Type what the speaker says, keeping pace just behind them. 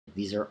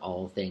These are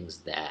all things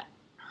that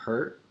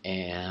hurt,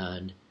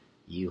 and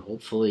you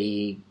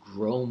hopefully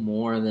grow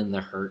more than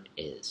the hurt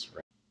is.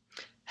 Right?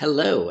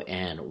 Hello,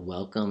 and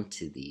welcome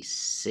to the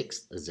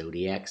sixth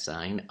zodiac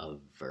sign of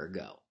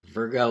Virgo.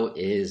 Virgo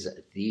is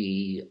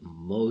the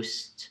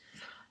most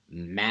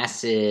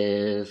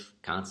massive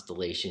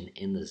constellation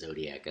in the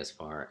zodiac as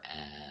far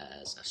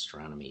as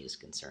astronomy is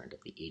concerned. Of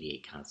the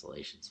 88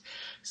 constellations,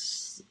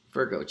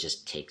 Virgo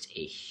just takes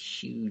a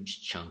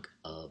huge chunk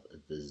of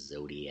the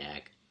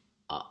zodiac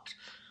up.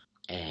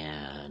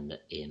 And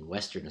in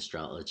Western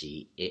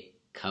astrology, it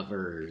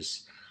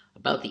covers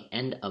about the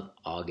end of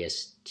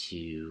August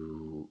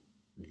to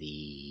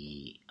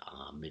the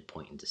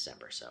midpoint in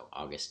December. So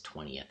August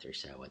 20th or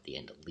so at the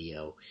end of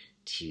Leo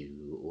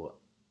to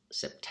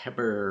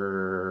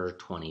September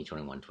 20,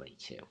 21,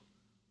 22.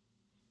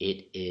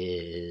 It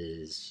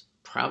is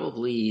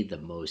probably the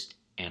most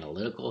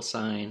analytical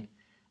sign,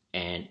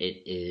 and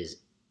it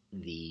is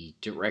the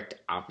direct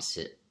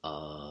opposite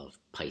of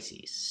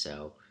Pisces.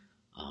 So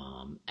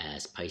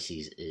as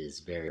Pisces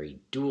is very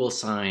dual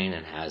sign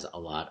and has a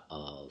lot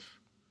of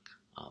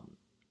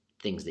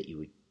things that you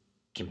would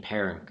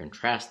compare and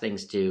contrast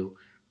things to,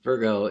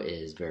 Virgo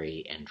is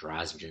very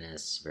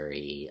androgynous, it's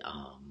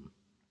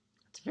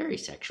a very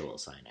sexual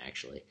sign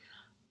actually,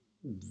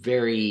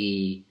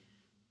 very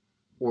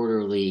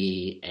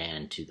orderly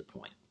and to the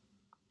point.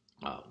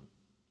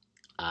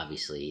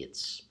 Obviously,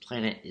 its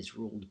planet is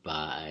ruled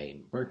by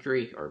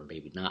Mercury, or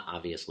maybe not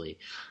obviously,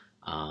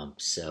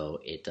 so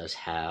it does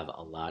have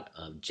a lot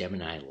of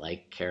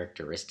Gemini-like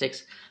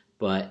characteristics,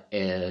 but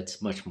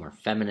it's much more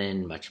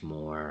feminine, much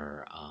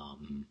more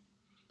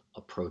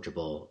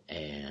approachable,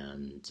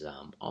 and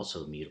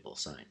also a mutable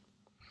sign.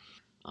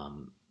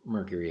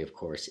 Mercury, of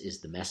course, is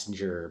the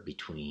messenger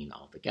between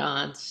all the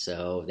gods,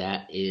 so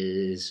that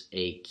is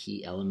a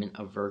key element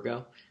of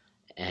Virgo,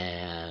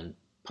 and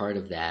part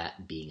of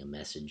that being a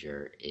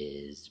messenger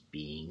is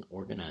being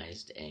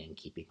organized and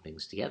keeping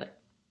things together.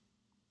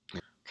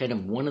 Kind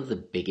of one of the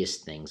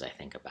biggest things I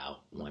think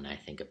about when I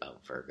think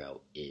about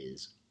Virgo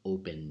is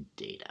open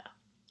data.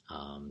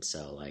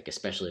 So like,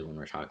 especially when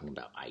we're talking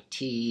about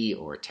IT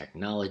or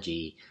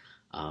technology,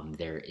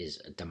 there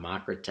is a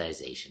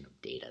democratization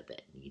of data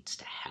that needs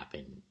to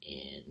happen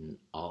in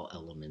all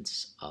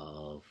elements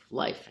of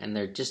life. And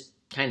they're just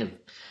kind of,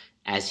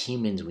 as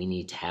humans, we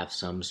need to have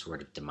some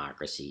sort of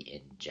democracy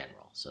in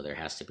general. So there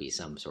has to be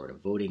some sort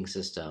of voting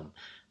system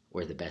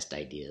where the best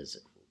ideas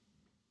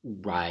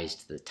rise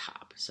to the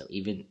top. So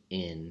even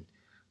in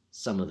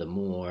some of the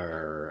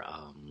more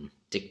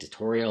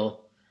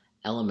dictatorial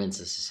elements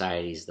of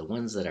societies, the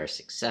ones that are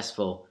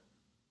successful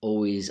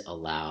always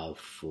allow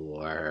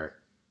for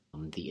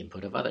the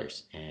input of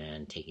others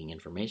and taking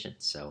information.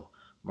 So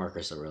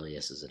Marcus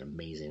Aurelius is an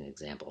amazing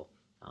example.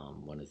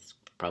 One of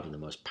probably the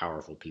most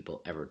powerful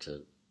people ever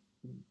to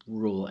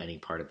rule any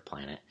part of the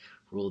planet.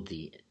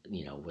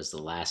 Was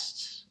the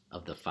last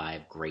of the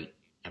 5 great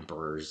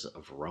emperors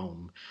of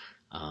Rome.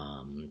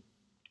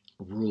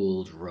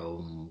 Ruled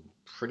Rome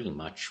pretty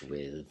much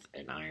with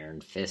an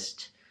iron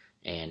fist,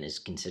 and is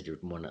considered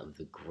one of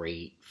the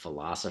great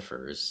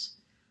philosophers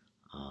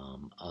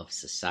of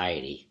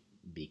society,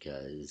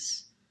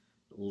 because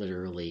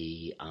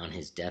literally on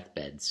his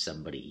deathbed,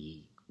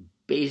 somebody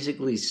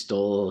basically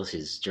stole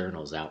his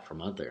journals out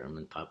from under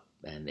him,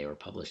 and they were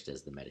published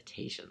as the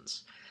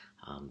Meditations.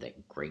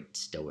 That great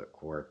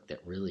Stoic work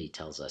that really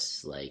tells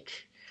us like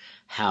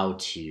how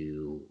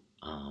to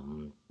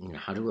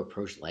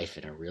approach life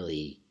in a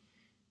really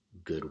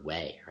good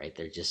way, right?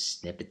 They're just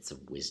snippets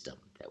of wisdom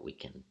that we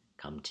can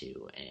come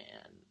to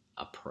and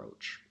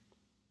approach.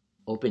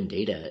 Open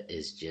data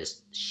is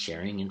just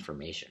sharing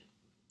information.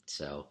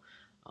 So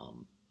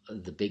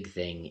the big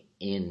thing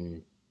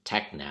in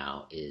tech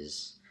now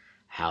is,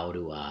 how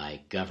do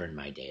I govern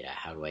my data?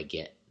 How do I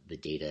get the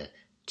data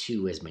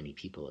to as many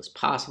people as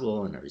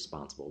possible in a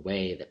responsible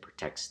way that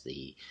protects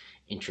the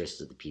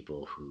interests of the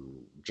people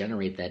who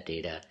generate that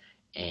data,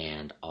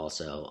 and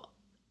also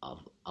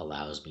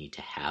allows me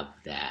to have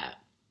that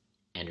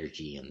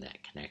energy and that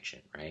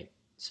connection, right?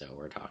 So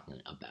we're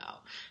talking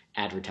about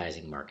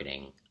advertising,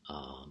 marketing,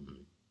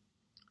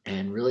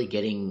 and really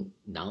getting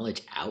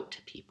knowledge out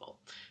to people.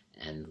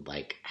 And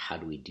like, how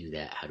do we do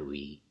that? How do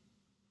we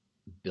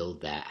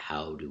build that?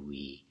 How do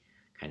we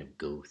kind of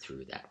go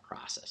through that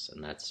process?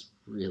 And that's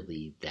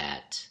really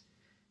that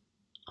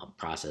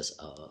process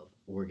of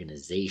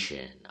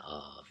organization,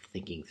 of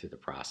thinking through the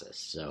process.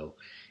 So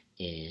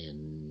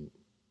in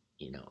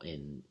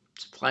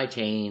supply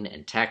chain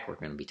and tech, we're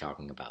going to be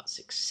talking about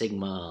Six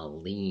Sigma,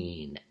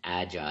 Lean,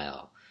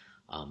 Agile,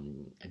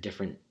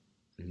 different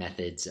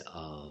methods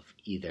of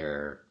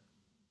either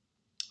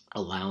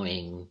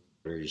allowing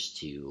workers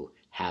to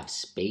have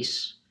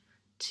space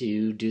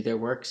to do their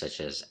work, such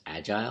as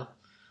Agile,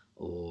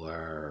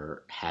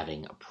 or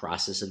having a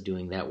process of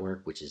doing that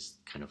work, which is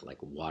kind of like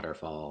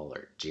Waterfall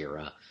or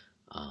Jira,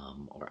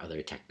 or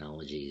other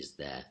technologies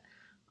that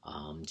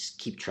just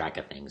keep track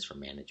of things for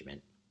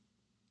management.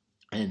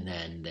 And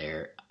then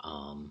there,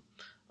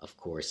 of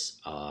course,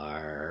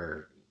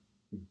 are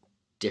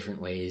different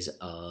ways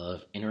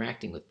of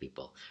interacting with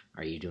people?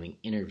 Are you doing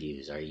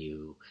interviews? Are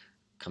you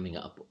coming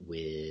up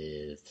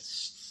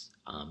with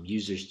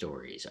user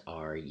stories?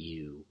 Are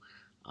you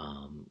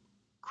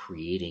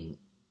creating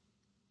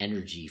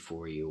energy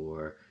for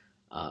your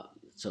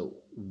so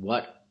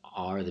what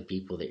are the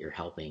people that you're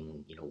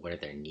helping? What are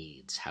their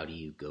needs? How do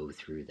you go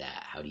through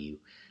that? How do you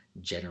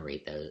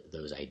generate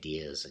those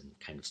ideas and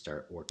kind of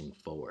start working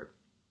forward?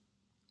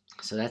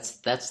 So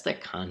that's the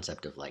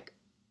concept of like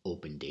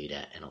open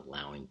data and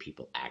allowing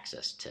people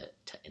access to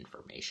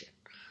information.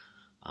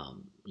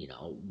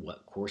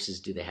 What courses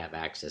do they have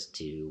access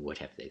to? What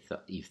have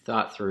you've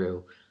thought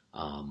through?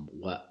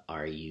 What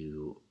are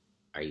you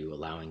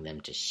allowing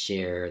them to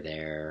share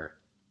their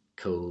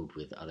code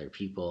with other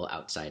people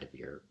outside of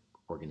your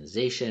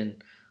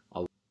organization?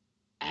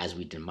 As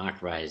we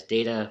democratize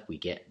data, we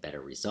get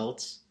better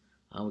results.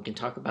 We can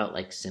talk about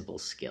like simple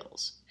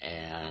skills,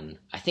 and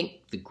I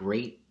think the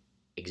great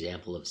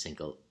example of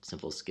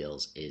simple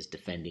skills is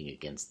defending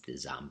against the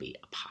zombie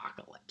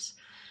apocalypse.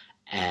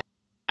 And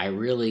I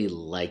really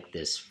like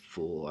this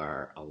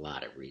for a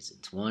lot of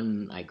reasons.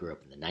 One, I grew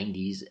up in the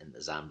 90s and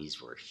the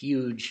zombies were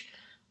huge.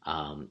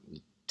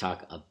 You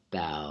talk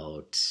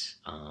about,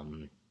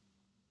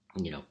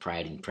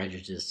 Pride and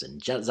Prejudice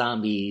and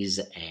zombies,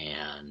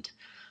 and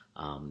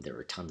there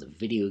were tons of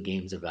video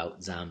games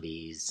about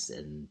zombies,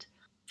 and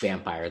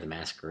Vampire the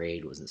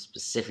Masquerade wasn't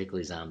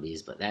specifically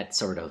zombies, but that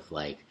sort of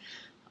like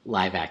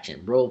live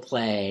action role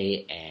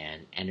play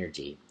and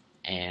energy.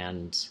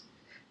 And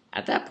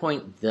at that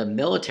point, the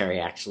military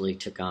actually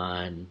took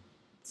on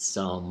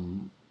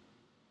some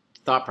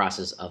thought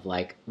process of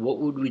like, what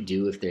would we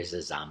do if there's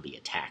a zombie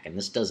attack? And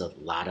this does a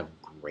lot of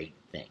great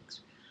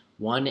things.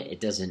 One, it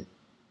doesn't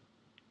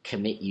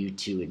commit you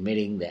to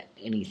admitting that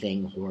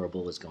anything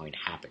horrible is going to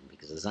happen,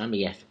 because a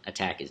zombie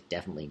attack is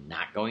definitely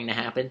not going to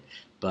happen,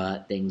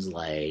 but things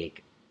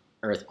like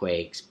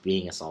earthquakes,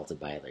 being assaulted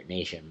by other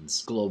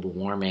nations, global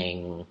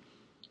warming,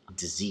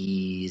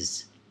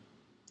 disease,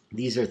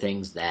 these are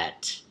things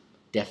that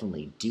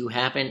definitely do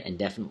happen, and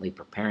definitely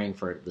preparing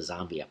for the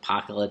zombie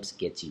apocalypse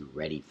gets you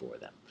ready for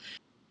them.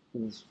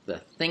 The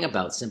thing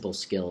about simple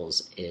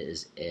skills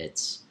is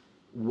it's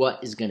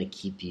what is going to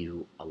keep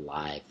you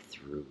alive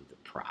through the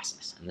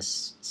process. And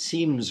this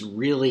seems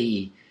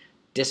really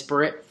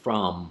disparate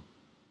from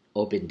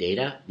open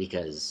data,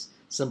 because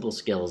simple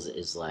skills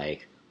is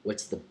like,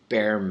 what's the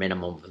bare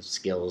minimum of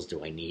skills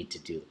do I need to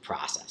do the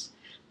process?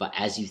 But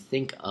as you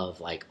think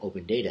of like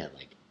open data,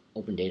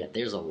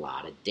 there's a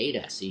lot of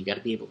data. So you got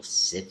to be able to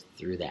sift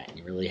through that, and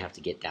you really have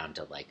to get down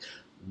to like,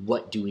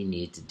 what do we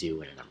need to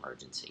do in an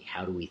emergency?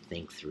 How do we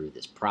think through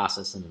this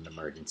process in an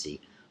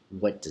emergency?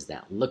 What does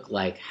that look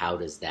like? How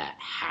does that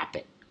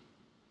happen?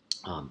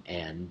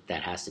 And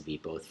that has to be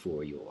both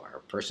for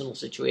your personal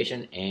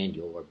situation and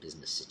your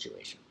business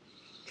situation.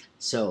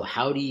 So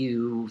how do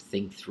you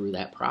think through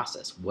that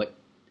process? What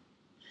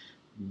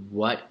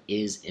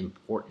is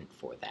important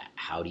for that?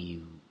 How do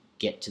you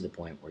get to the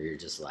point where you're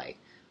just like,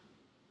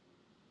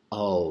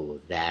 oh,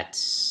 that's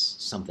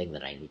something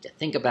that I need to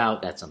think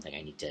about. That's something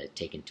I need to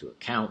take into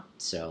account.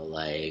 So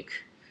like,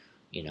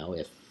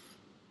 if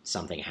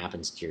something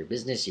happens to your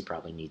business, you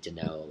probably need to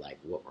know like,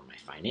 what were my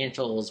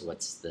financials?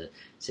 What's the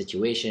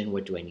situation?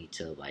 What do I need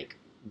to like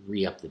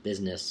re-up the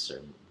business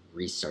or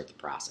restart the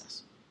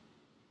process?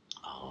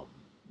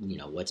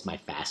 What's my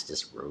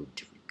fastest road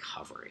to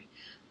recovery?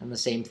 And the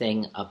same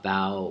thing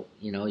about,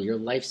 your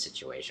life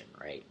situation,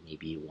 right?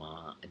 Maybe you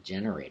want a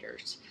generator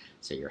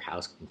so your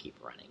house can keep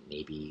running.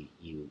 Maybe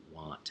you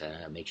want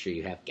to make sure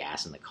you have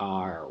gas in the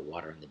car, or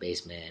water in the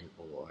basement,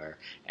 or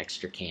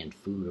extra canned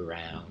food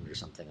around, or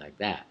something like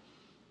that.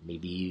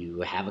 Maybe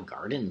you have a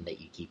garden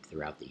that you keep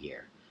throughout the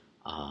year,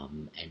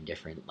 and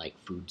different like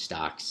food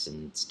stocks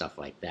and stuff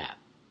like that.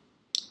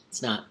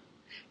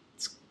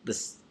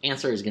 This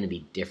answer is going to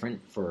be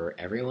different for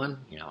everyone.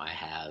 I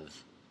have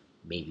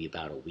maybe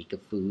about a week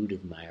of food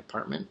in my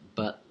apartment,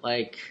 but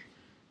like,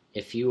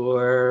 if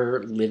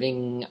you're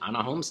living on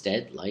a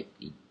homestead, like,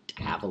 you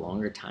have a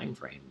longer time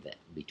frame that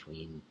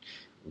between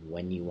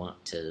when you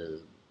want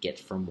to get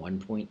from one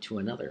point to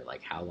another.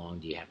 Like, how long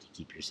do you have to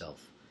keep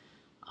yourself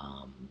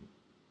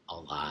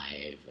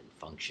alive and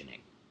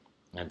functioning?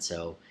 And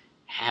so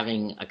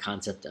having a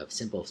concept of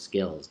simple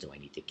skills, do I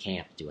need to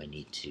camp? Do I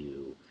need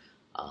to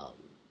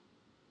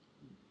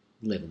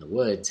live in the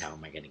woods? How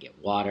am I going to get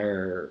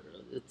water?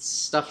 It's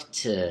stuff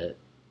to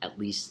at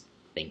least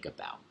think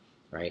about,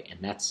 right? And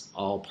that's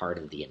all part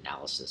of the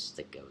analysis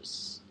that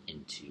goes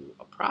into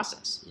a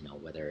process,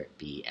 whether it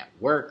be at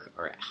work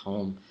or at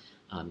home.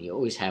 You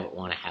always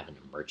want to have an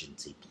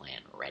emergency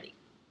plan ready.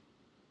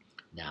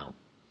 Now,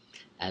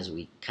 as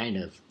we kind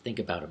of think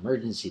about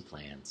emergency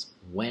plans,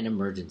 when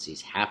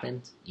emergencies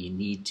happen, you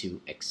need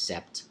to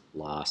accept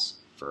loss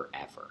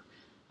forever.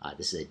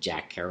 This is a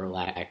Jack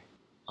Kerouac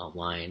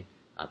line,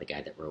 the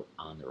guy that wrote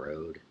On the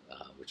Road,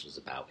 which was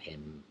about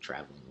him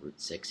traveling Route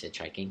 6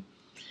 hitchhiking.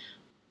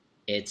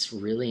 It's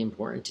really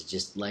important to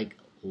just like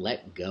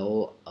let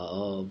go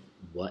of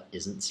what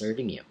isn't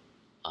serving you.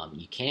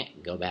 You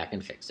can't go back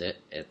and fix it.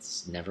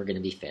 It's never going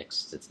to be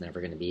fixed. It's never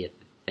going to be a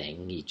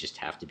thing. You just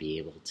have to be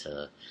able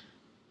to,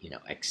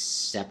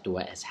 accept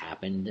what has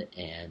happened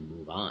and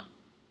move on.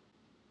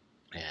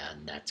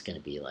 And that's going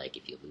to be like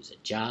if you lose a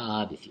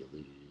job, if you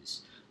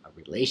lose a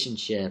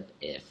relationship,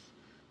 if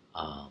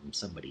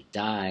somebody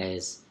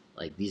dies.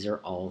 Like, these are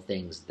all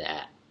things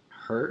that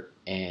hurt,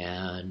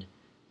 and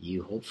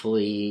you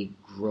hopefully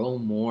grow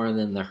more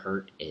than the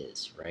hurt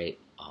is, right?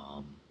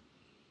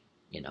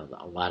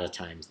 A lot of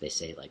times they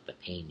say like the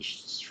pain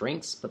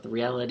shrinks, but the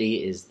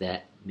reality is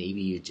that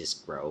maybe you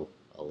just grow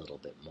a little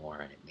bit more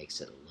and it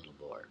makes it a little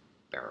more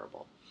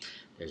bearable.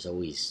 There's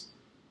always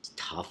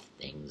tough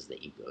things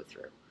that you go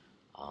through.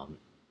 I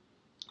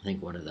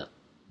think one of the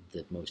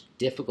most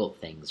difficult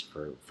things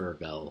for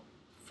Virgo,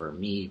 for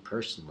me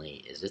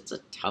personally, is it's a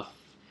tough,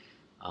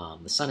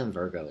 the sun in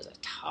Virgo is a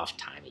tough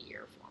time of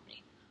year for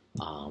me.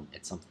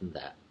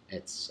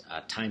 It's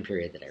a time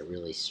period that I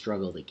really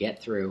struggle to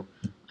get through.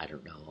 I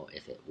don't know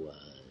if it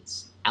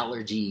was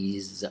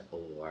allergies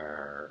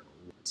or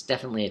it's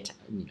definitely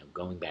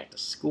going back to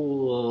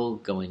school,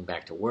 going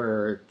back to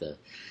work, the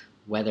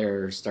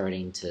weather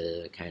starting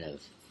to kind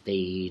of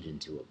fade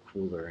into a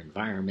cooler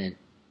environment.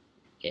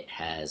 It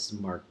has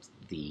marked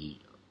the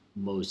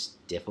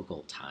most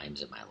difficult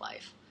times in my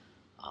life,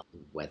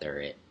 whether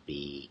it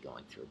be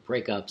going through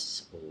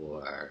breakups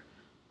or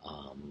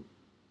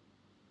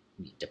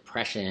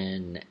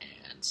depression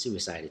and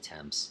suicide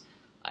attempts.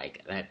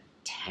 Like, that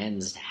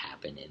tends to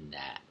happen in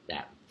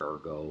that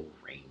Virgo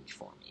range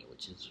for me,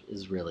 which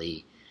is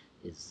really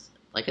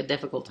like a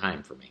difficult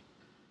time for me.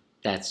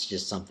 That's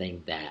just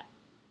something that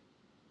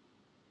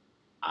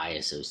I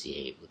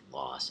associate with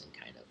loss and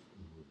kind of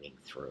moving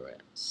through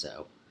it.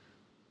 So,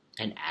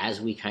 and as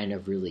we kind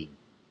of really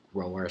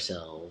grow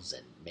ourselves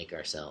and make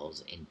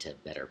ourselves into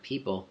better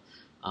people,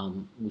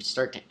 we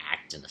start to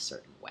act in a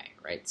certain way,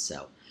 right?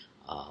 So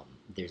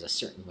there's a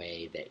certain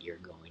way that you're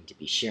going to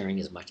be sharing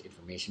as much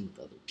information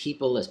with other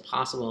people as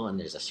possible, and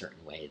there's a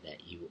certain way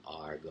that you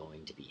are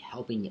going to be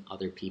helping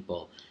other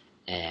people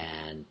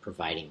and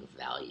providing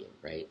value,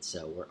 right?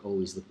 So we're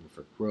always looking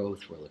for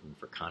growth, we're looking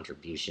for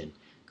contribution,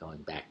 going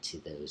back to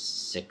those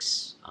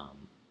 6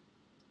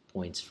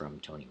 points from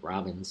Tony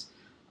Robbins,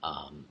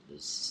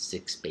 those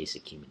 6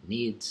 basic human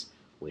needs,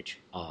 which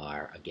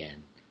are,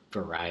 again,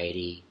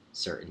 variety,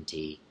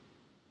 certainty,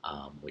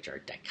 which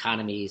are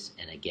dichotomies,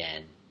 and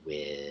again,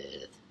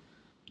 with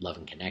love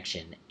and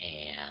connection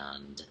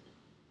and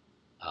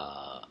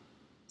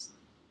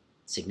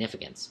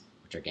significance,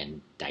 which are,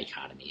 again,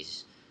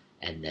 dichotomies,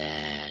 and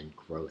then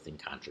growth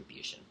and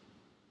contribution.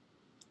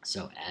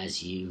 So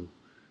as you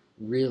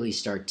really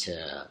start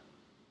to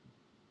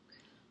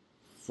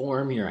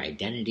form your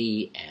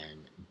identity and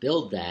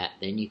build that,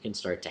 then you can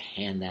start to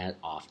hand that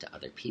off to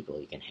other people.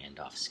 You can hand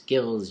off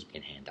skills, you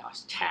can hand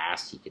off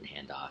tasks, you can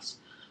hand off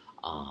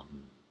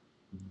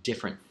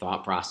different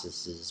thought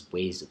processes,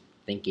 ways of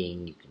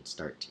thinking. You can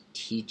start to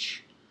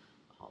teach.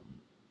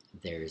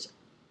 There's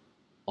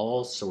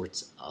all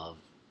sorts of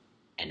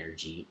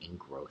energy and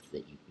growth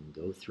that you can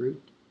go through,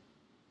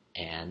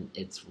 and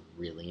it's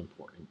really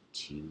important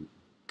to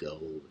go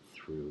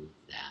through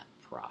that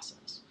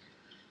process.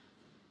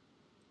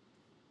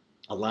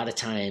 A lot of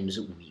times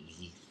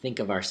we think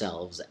of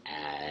ourselves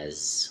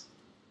as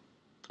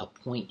a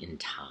point in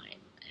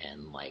time,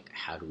 and like,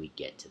 how do we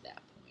get to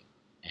that point?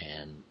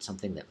 And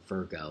something that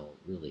Virgo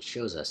really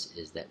shows us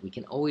is that we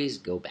can always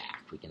go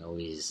back. We can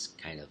always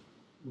kind of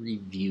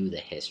review the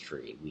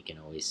history. We can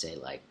always say,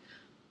 like,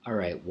 all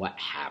right, what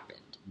happened?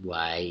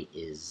 Why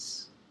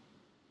is,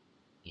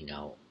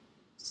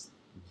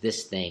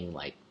 this thing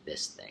like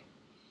this thing?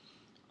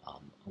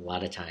 A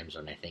lot of times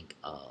when I think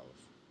of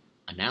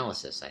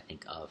analysis, I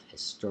think of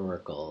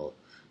historical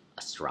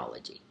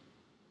astrology.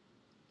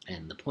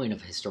 And the point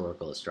of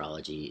historical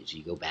astrology is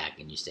you go back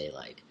and you say,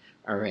 like,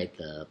 all right,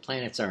 the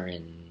planets are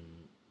in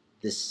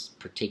this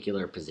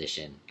particular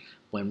position.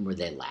 When were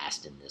they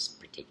last in this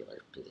particular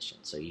position?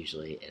 So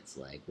usually it's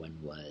like, when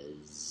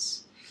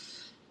was,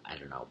 I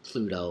don't know,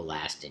 Pluto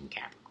last in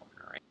Capricorn,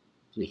 right?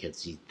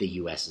 Because the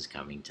U.S. is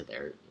coming to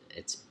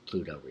its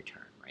Pluto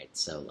return, right?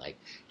 So, like,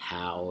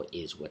 how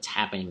is what's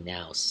happening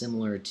now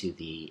similar to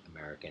the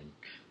American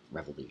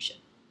Revolution?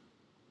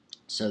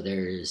 So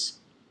there's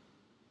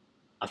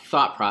a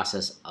thought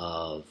process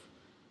of,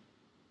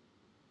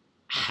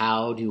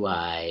 how do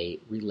I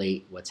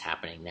relate what's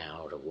happening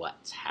now to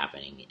what's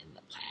happening in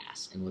the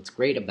past? And what's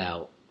great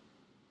about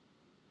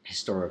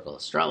historical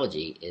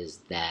astrology is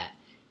that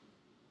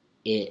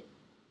it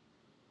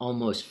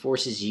almost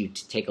forces you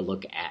to take a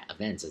look at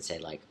events and say,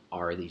 like,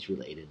 are these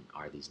related?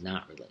 Are these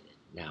not related?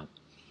 Now,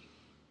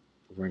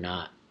 we're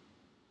not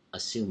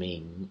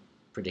assuming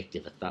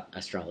predictive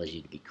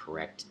astrology to be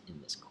correct in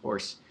this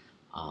course,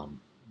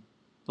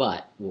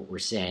 but what we're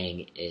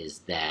saying is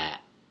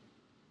that,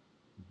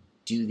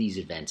 do these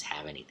events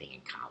have anything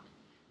in common?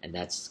 And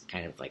that's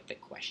kind of like the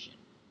question.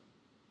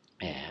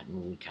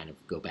 And we kind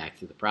of go back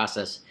through the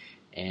process,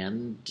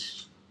 and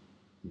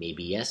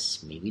maybe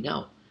yes, maybe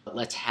no. But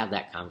let's have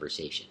that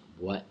conversation.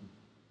 What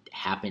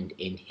happened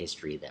in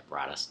history that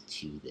brought us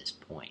to this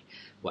point?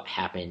 What's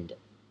happened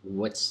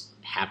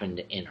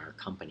in our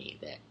company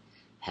that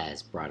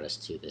has brought us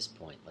to this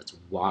point? Let's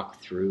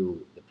walk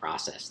through the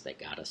process that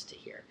got us to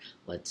here.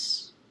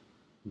 Let's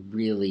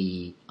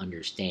really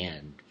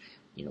understand,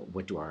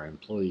 what do our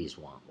employees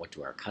want? What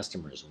do our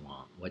customers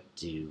want? What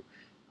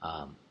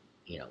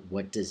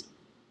does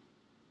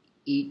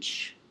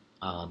each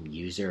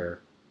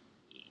user,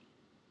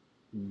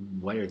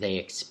 what are they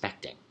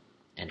expecting?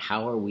 And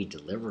how are we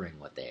delivering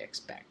what they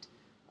expect?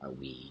 Are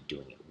we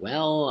doing it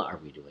well? Are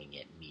we doing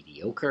it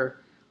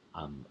mediocre?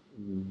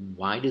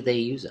 Why do they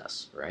use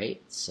us,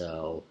 right?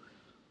 So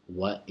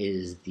what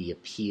is the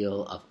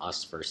appeal of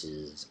us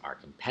versus our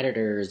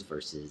competitors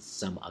versus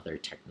some other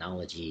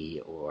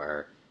technology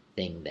or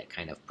thing that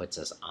kind of puts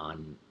us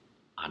on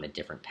a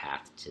different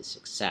path to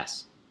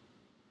success?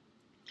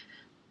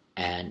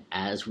 And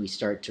as we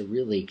start to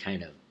really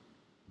kind of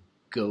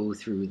go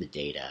through the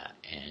data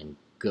and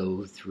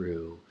go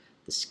through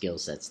the skill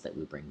sets that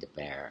we bring to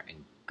bear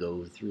and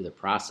go through the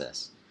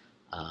process,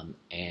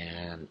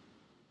 and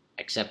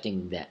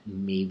accepting that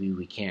maybe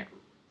we can't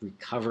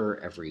recover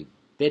every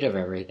bit of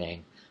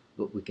everything,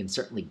 but we can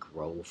certainly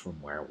grow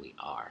from where we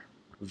are.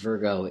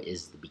 Virgo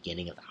is the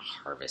beginning of the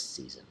harvest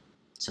season.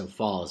 So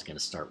fall is going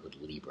to start with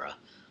Libra.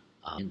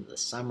 In the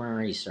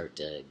summer, you start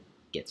to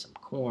get some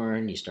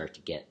corn, you start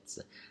to get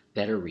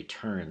better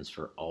returns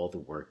for all the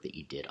work that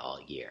you did all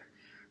year.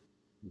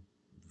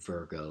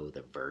 Virgo,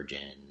 the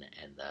Virgin,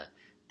 and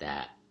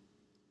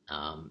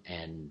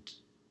and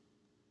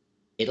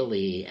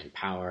Italy and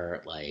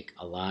power, like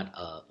a lot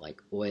of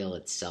oil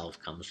itself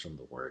comes from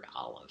the word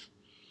olive,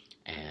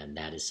 and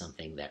that is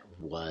something that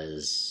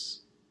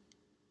was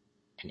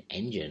an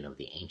engine of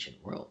the ancient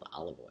world,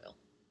 olive oil.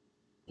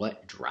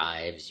 What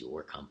drives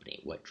your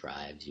company? What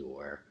drives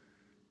your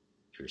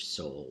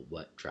soul?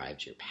 What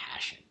drives your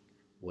passion?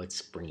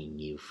 What's bringing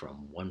you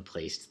from one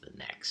place to the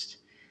next?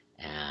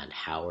 And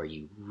how are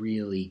you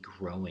really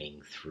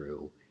growing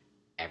through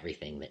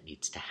everything that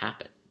needs to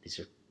happen? These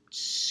are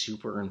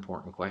super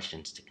important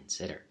questions to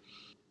consider.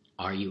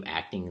 Are you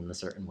acting in a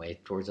certain way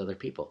towards other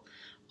people?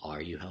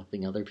 Are you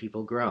helping other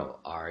people grow?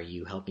 Are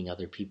you helping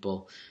other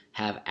people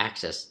have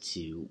access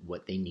to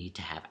what they need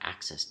to have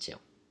access to?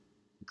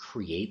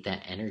 Create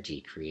that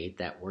energy, create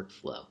that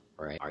workflow,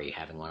 right? Are you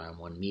having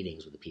one-on-one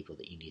meetings with the people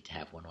that you need to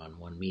have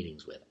one-on-one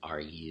meetings with? Are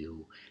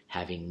you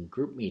having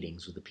group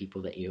meetings with the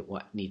people that you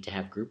need to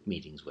have group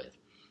meetings with?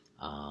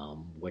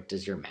 What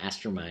does your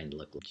mastermind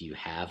look like? Do you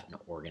have an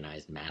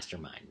organized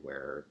mastermind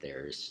where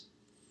there's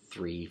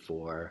 3,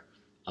 4,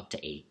 up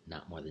to 8,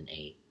 not more than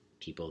 8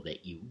 people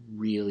that you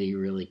really,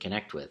 really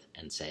connect with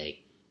and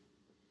say,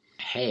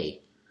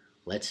 hey,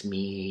 let's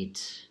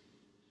meet,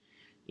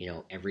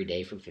 every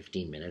day for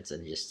 15 minutes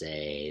and just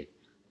say,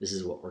 this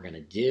is what we're going to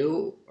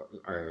do,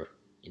 or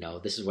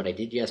this is what I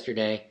did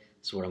yesterday,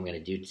 this is what I'm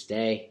going to do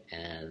today,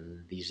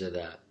 and these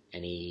are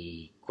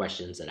any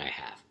questions that I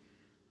have.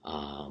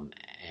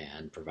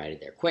 And provided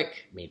they're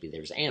quick, maybe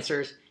there's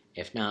answers.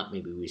 If not,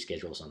 maybe we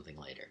schedule something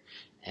later.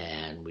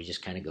 And we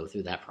just kind of go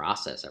through that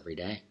process every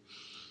day.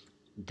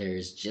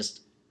 There's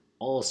just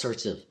all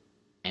sorts of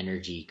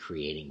energy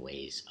creating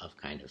ways of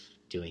kind of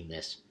doing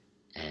this,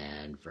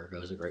 and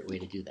Virgo is a great way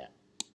to do that.